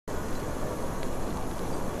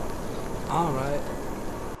Alright.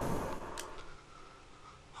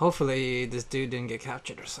 Hopefully this dude didn't get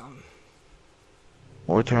captured or something.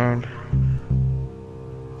 Or turned.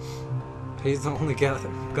 He's the only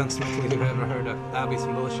gunsmith we've ever heard of. That'd be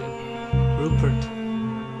some bullshit. Rupert.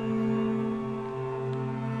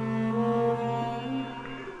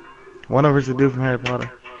 One of us a dude from Harry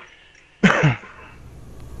Potter.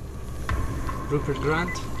 Rupert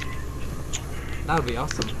Grant? That would be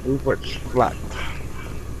awesome. Rupert Flat.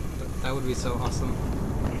 That would be so awesome.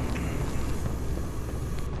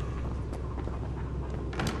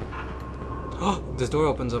 Oh, this door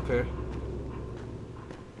opens up here.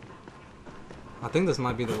 I think this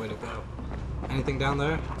might be the way to go. Anything down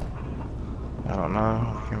there? I don't know.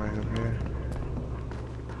 I came back up here.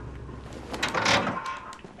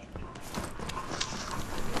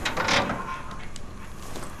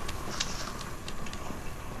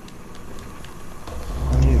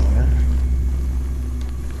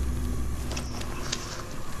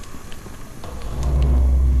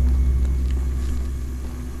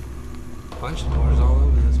 Bunch of doors all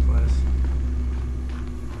over this place.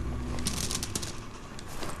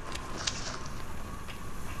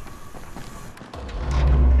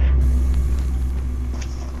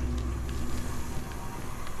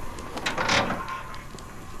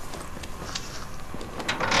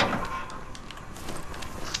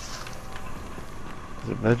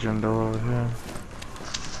 There's a bedroom door over here.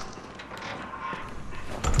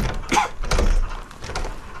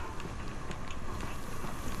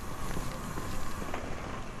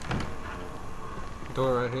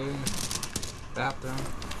 Door right here. Bathroom.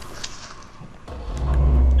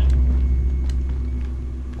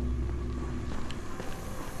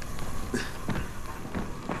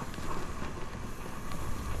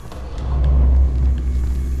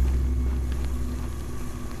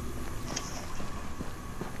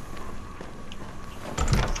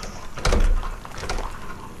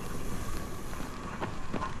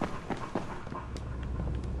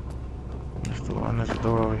 There's a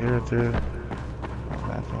door over here too.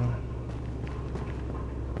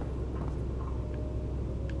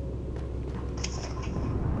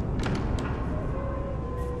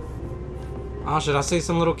 Oh shit, I see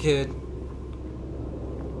some little kid.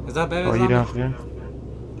 Is that baby? Oh, you downstairs?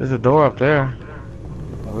 There's a door up there.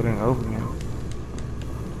 Oh, we didn't open it.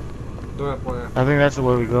 Door up where? I think that's the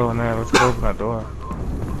way we go in there. Let's go open that door.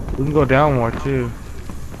 We can go down more too.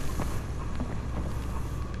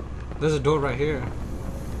 There's a door right here.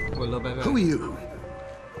 With little baby. Who are you?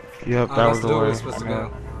 Yep, Oh, that that's was the the door way. we're supposed to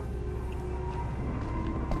go.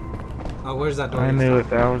 Oh, where's that door? I knew it.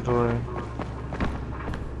 That was the way.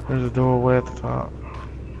 There's a door way at the top.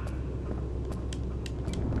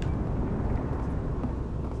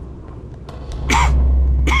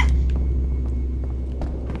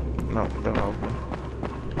 No, don't open.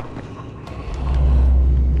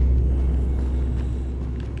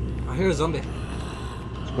 I hear a zombie.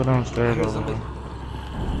 Let's go I downstairs. hear a over zombie. there.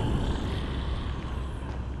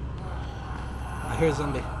 I hear a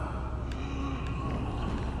zombie.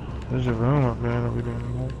 There's a room up there that we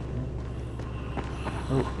didn't know.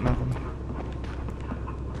 Oh, nothing.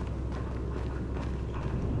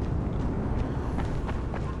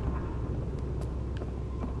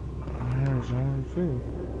 There's only two.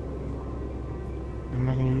 I'm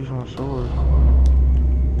not gonna use my sword.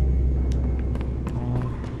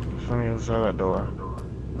 It's on the other side of that door.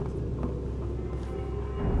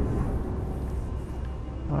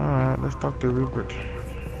 Alright, let's talk to Rupert.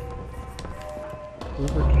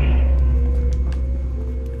 Rupert.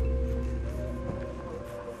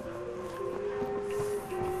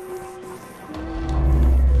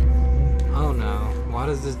 Oh no. Why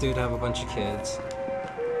does this dude have a bunch of kids?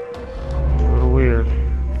 A little weird.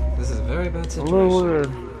 This is a very bad A situation. little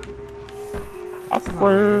weird.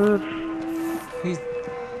 Awkward. He's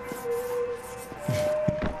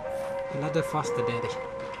not the foster daddy.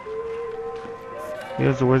 He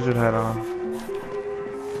has a wizard hat on.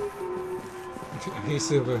 He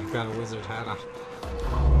super got a wizard hat on.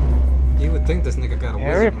 You would think this nigga got a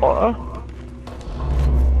Harry wizard. Potter.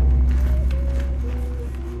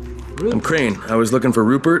 Rupert. I'm Crane. I was looking for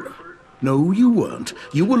Rupert. No, you weren't.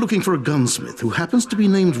 You were looking for a gunsmith who happens to be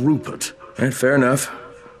named Rupert. Fair enough.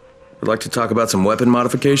 Would like to talk about some weapon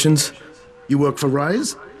modifications? You work for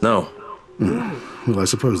Rise? No. Well, I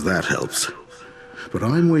suppose that helps. But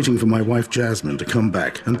I'm waiting for my wife Jasmine to come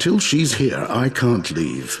back. Until she's here, I can't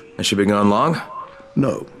leave. Has she been gone long?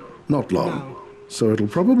 No, not long. No. So it'll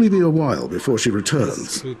probably be a while before she This is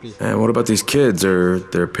returns. creepy. And what about these kids or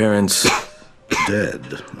their parents?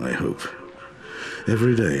 Dead, I hope.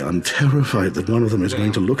 Every day, I'm terrified that one of them is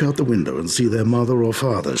going to look out the window and see their mother or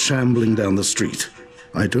father shambling down the street.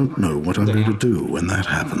 I don't know what I'm going to do when that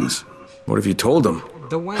happens. What if you told him?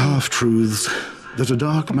 The way. Half-truths. That a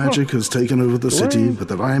dark magic has taken over the city, but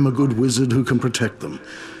that I'm a good wizard who can protect them.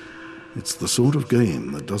 It's the sort of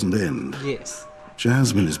game that doesn't end. Yes.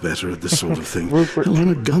 Jasmine is better at this sort of thing. Rupert. Hell, I'm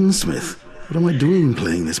a gunsmith. What am I doing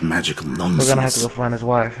playing this magical nonsense? We're gonna have to go find his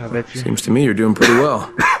wife, I bet you. Seems to me you're doing pretty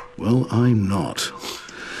well. Well, I'm not.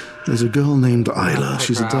 There's a girl named Isla.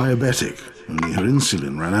 She's a diabetic. Only her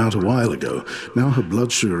insulin ran out a while ago. Now her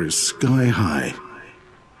blood sugar is sky high.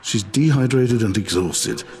 She's dehydrated and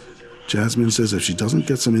exhausted. Jasmine says if she doesn't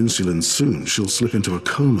get some insulin soon, she'll slip into a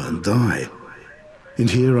coma and die. And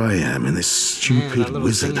here I am in this stupid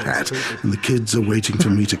wizard hat, and the kids are waiting for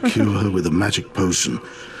me to cure her with a magic potion.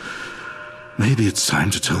 Maybe it's time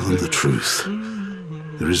to tell them the truth.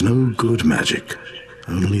 There is no good magic,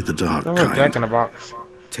 only the dark Don't look Jack kind. in the box.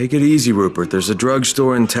 Take it easy, Rupert. There's a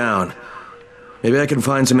drugstore in town. Maybe I can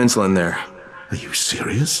find some insulin there. Are you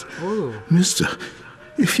serious? Ooh. Mister,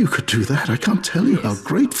 if you could do that, I can't tell you how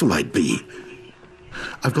grateful I'd be.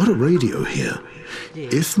 I've got a radio here.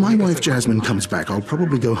 If my wife Jasmine comes back, I'll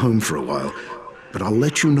probably go home for a while. But I'll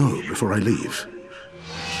let you know before I leave.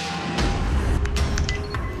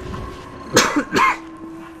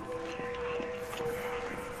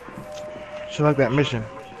 She like that mission.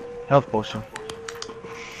 Health potion.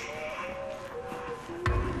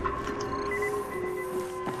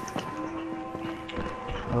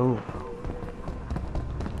 Oh.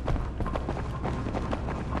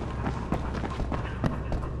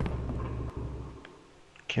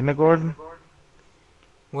 Kindergarten?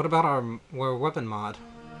 What about our weapon mod?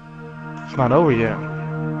 It's not over yet.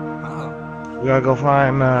 Oh. We gotta go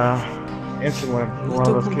find insulin for one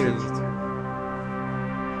of those kids.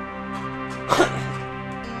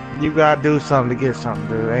 You gotta do something to get something,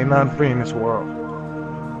 dude. Ain't nothing free in this world.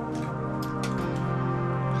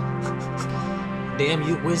 Damn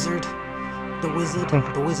you, wizard. The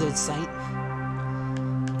wizard sight.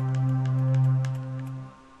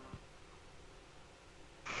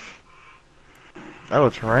 Oh,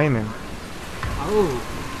 it's raining. Oh.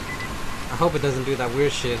 I hope it doesn't do that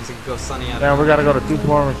weird shit to go sunny out. Now we gotta go to two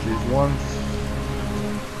pharmacies. One.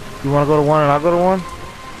 You wanna go to one and I'll go to one?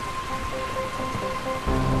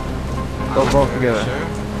 Go both together. Sure.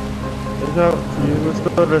 Let's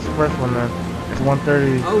go to this first one then. It's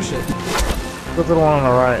 1:30. Oh shit. Go to the one on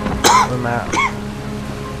the right. The map.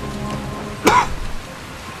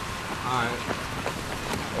 Alright.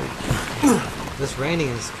 This raining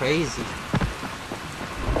is crazy.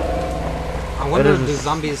 I wonder if the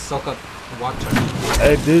zombies soak up water.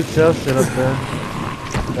 Hey dude, sell shit up there.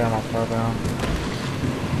 Damn, I fell down.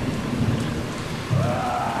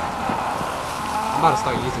 I'm about to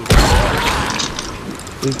start using this.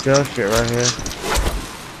 Dude, sell shit right here.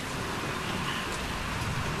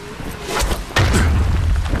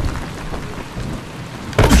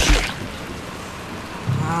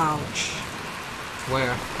 Ouch.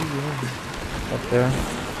 Where? Up there.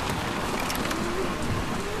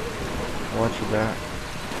 Watch your back.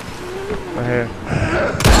 Right here.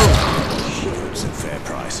 Goods at fair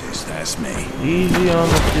prices, that's me. Easy on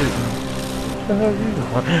the shit. What the hell are you doing?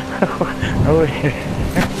 Oh, yeah.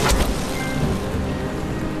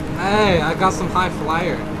 Hey, I got some high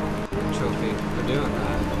flyer trophy for doing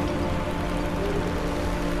that.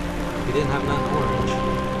 We didn't have nothing orange.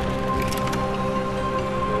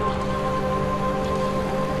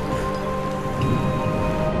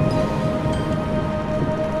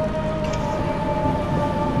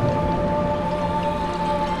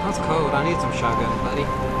 That's cold. I need some shotgun, buddy.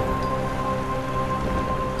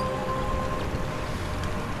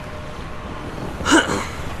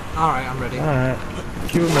 Alright, I'm ready. Alright.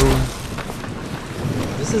 Keep it moving.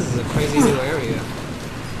 This is a crazy new area.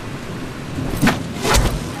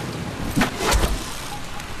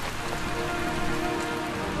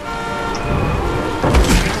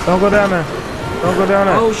 Don't go down there. Don't go down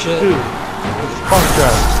there. Oh shit. Dude. It's funk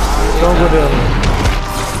trap. Don't go down there.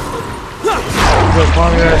 Go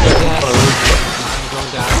find your ass. I'm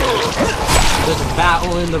going down there. There's a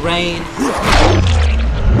battle in the rain.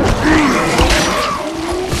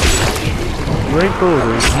 You ain't cool,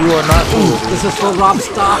 dude. You are not cool, dude. This is for Rob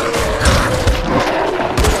Stock.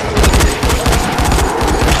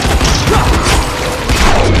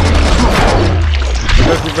 I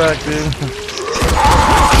got your back, dude.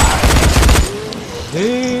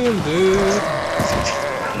 Damn, dude.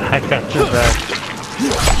 I got your back.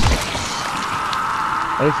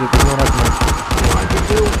 Hey, shit, you don't have to. Why'd you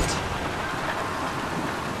do it?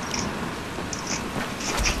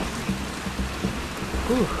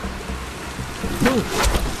 Whew. Whew.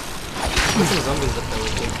 There's some zombies up there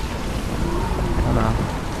with you. I know.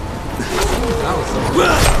 That was so cool.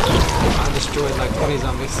 I destroyed like 20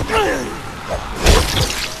 zombies.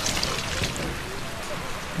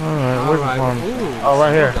 Alright, where's the farm? Ooh, Oh,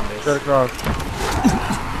 right here. zombies. Straight across.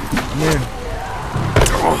 I'm in.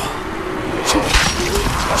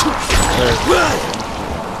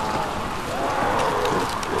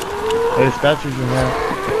 There's statues in there.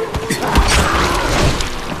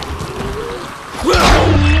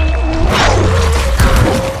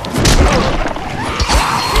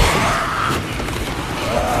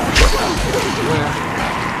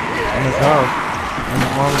 In this house. In the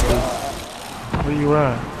pharmacy. Where you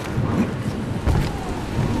at?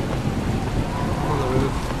 On the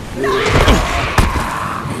roof.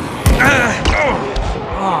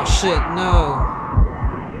 Oh shit, no.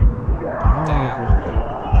 Damn.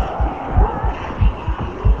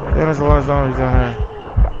 Yeah, there's a lot of zombies down here.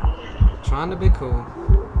 Trying to be cool.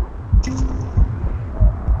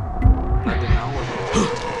 That did not work.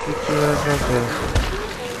 Get your ass up there.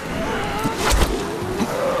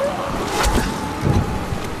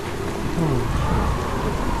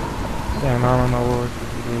 Damn, I don't know what to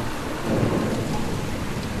do.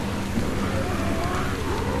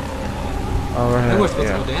 Oh, right I here. think we're supposed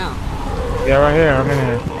to go down. Yeah, right here. I'm in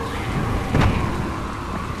here.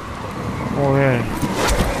 Oh, yeah.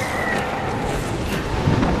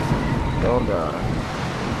 Don't die.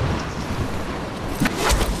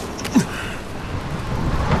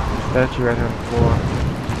 Statue right here on the floor.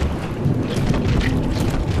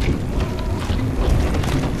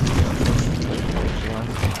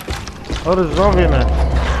 Oh, there's a zombie in there. What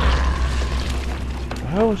the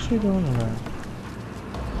hell is she doing in there?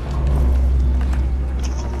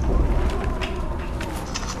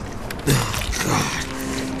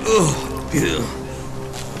 Oh, yeah.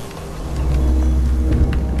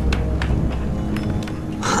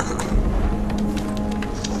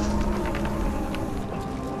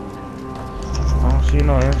 I don't see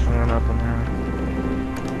no insulin up in here.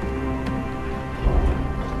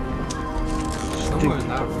 Somewhere in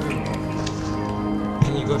that room.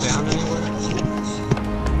 Can you go down anywhere?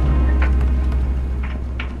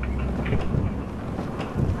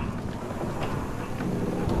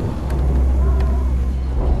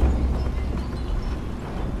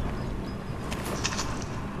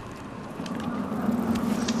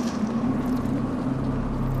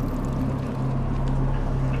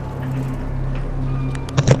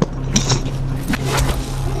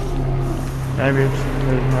 Maybe it's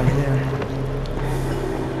not here.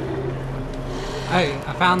 Hey,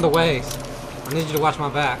 I found the way. I need you to watch my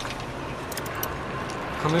back.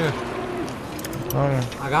 Come here. Oh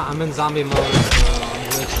yeah. I'm in zombie mode, so I'm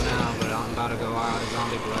good for now, but I'm about to go out of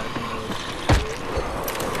zombie blood mode.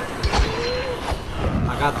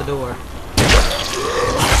 I got the door.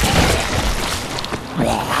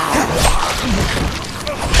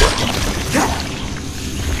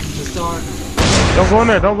 It's dark. Don't go in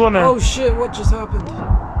there, don't go in there. Oh shit, what just happened?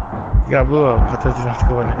 You got blew up. I thought you had to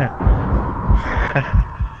go in there.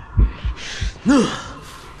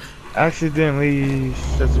 Accidentally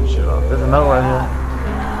set some shit off. There's a note right here.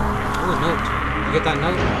 Oh, a note. You get that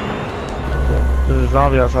note? There's a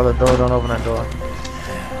zombie outside the door. Don't open that door.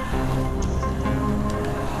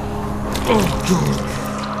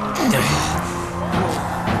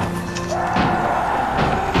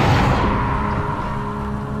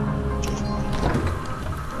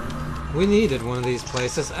 We needed one of these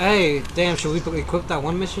places. Hey, damn, should we equip that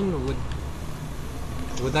one mission?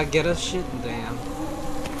 Would that get us shit? Damn.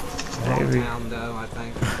 Maybe. Wrong town though, I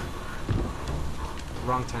think.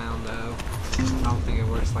 Wrong town though. I don't think it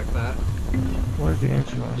works like that. Where's the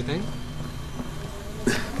insulin? You think?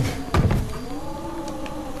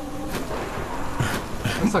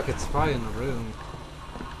 Looks like it's probably in the room.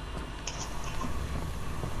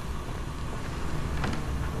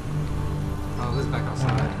 Oh, this is back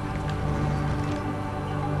outside.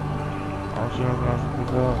 Oh, she doesn't have to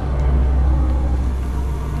pick up.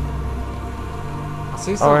 I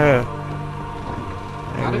see Oh, something. yeah.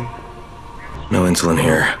 Got it? No insulin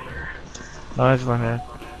here. No insulin here.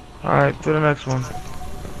 Alright, to the next one.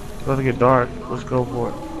 It's about to get dark. Let's go for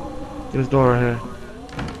it. This door right here.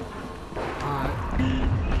 Alright.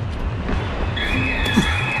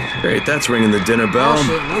 Great, that's ringing the dinner bell. Oh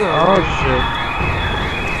shit, another Oh one. shit.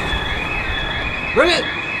 Bring it!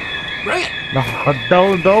 Bring it! No,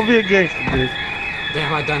 don't be a gangster, dude.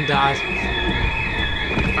 Damn, I done died.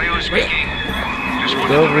 Are you speaking? Just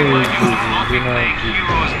wanted Don't to be remind you not to you play know.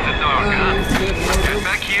 heroes in the dark, huh? Shit, Get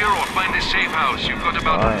back here or find a safe house. You've got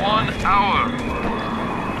about 1 hour.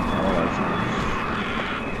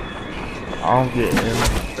 I'm getting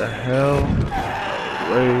the hell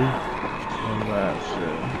away from that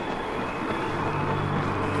shit.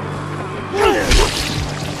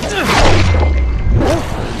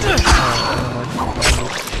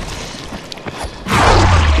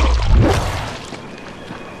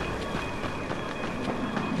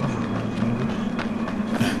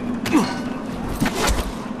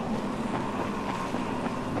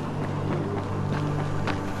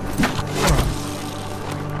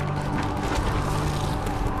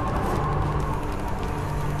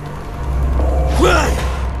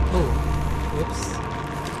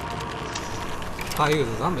 thought he was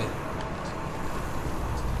a zombie.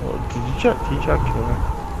 Well, did you try killing him?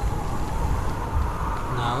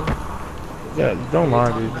 No. Yeah, don't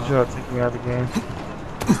lie, dude. You try to take me out of the game.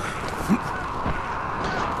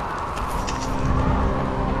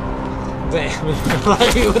 Damn,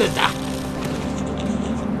 like he would have died.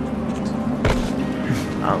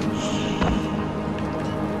 Ouch.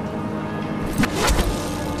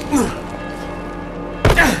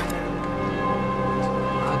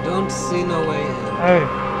 I don't see no way in. Hey.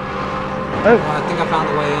 Oh, I think I found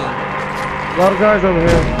the way in. A lot of guys over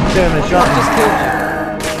here. Damn, they shot What me. just killed you?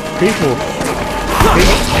 People.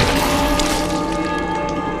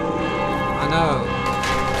 I know.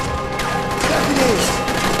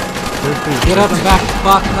 People. Get up and back the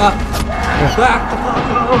fuck up. Back the fuck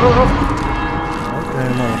up. Okay,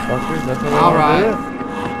 motherfuckers. That's what All I right.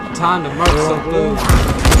 did. Time to murk some food.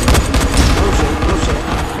 Oh shit, oh shit.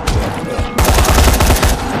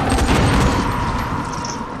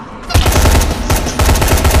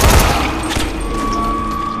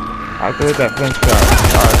 I threw that fence shot.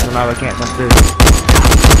 Alright, so now they can't come through.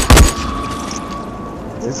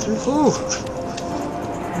 This is Ooh.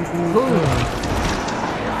 Ooh.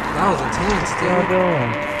 That was intense, what y'all dude.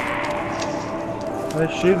 doing?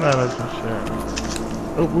 They're shooting at us and shit.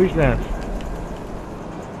 Oh, police vans.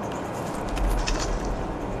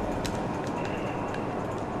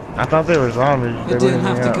 I thought they were zombies. It didn't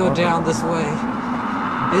have to go down this way.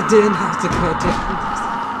 It didn't have to go down.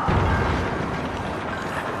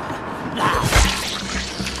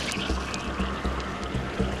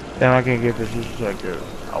 Damn, I can't get this. This is so good.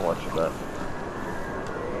 I'll watch it back.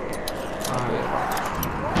 Alright.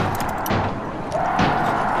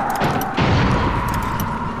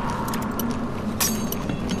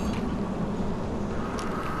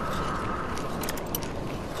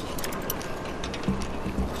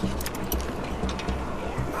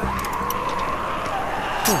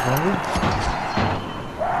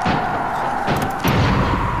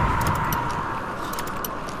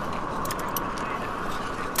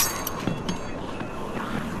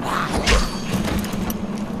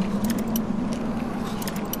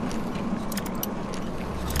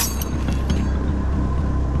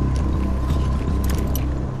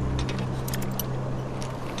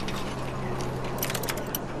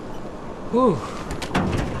 Whew.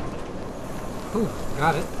 Whew,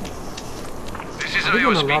 got it. This is I've been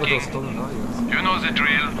Rio a lot of those speaking. stolen audios. You know the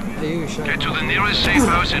drill. Hey, you shut Get to up. the nearest safe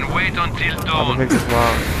house and wait until I'm gonna dawn. make this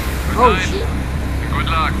loud. Good Oh night. shit. Good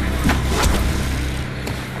luck.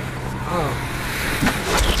 Oh.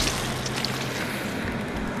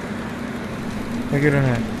 Take it in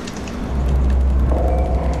here.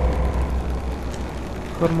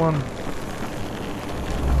 Put them on.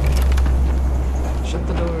 Shut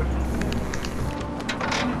the door.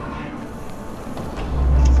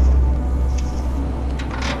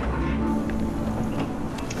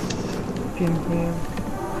 Kingpin.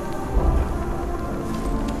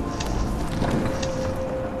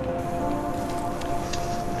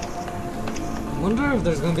 Wonder if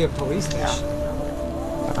there's gonna be a police station.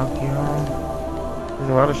 Alcohol. There's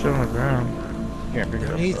a lot of shit on the ground. Can't figure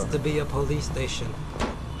There it needs out. to be a police station.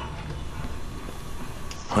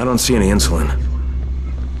 I don't see any insulin.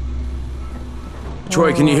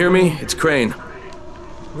 Troy, can you hear me? It's Crane.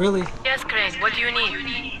 Really? Yes, Crane. What do you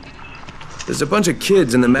need? There's a bunch of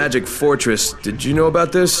kids in the Magic Fortress. Did you know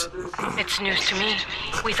about this? It's news to me.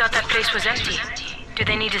 We thought that place was empty. Do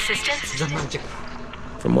they need assistance? The magic.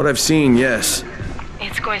 From what I've seen, yes.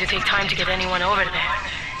 It's going to take time to get anyone over there.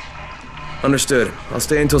 Understood. I'll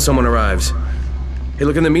stay until someone arrives. Hey,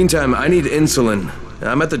 look, in the meantime, I need insulin.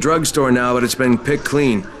 I'm at the drugstore now, but it's been picked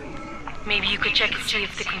clean. Maybe you could check and see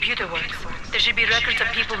if the computer works. There should be records of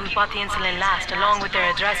people who bought the insulin last, along with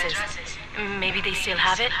their addresses. Maybe they still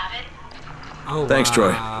have it? Oh, Thanks, Troy.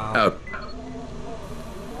 wow. Out.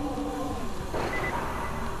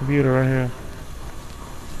 Computer right here.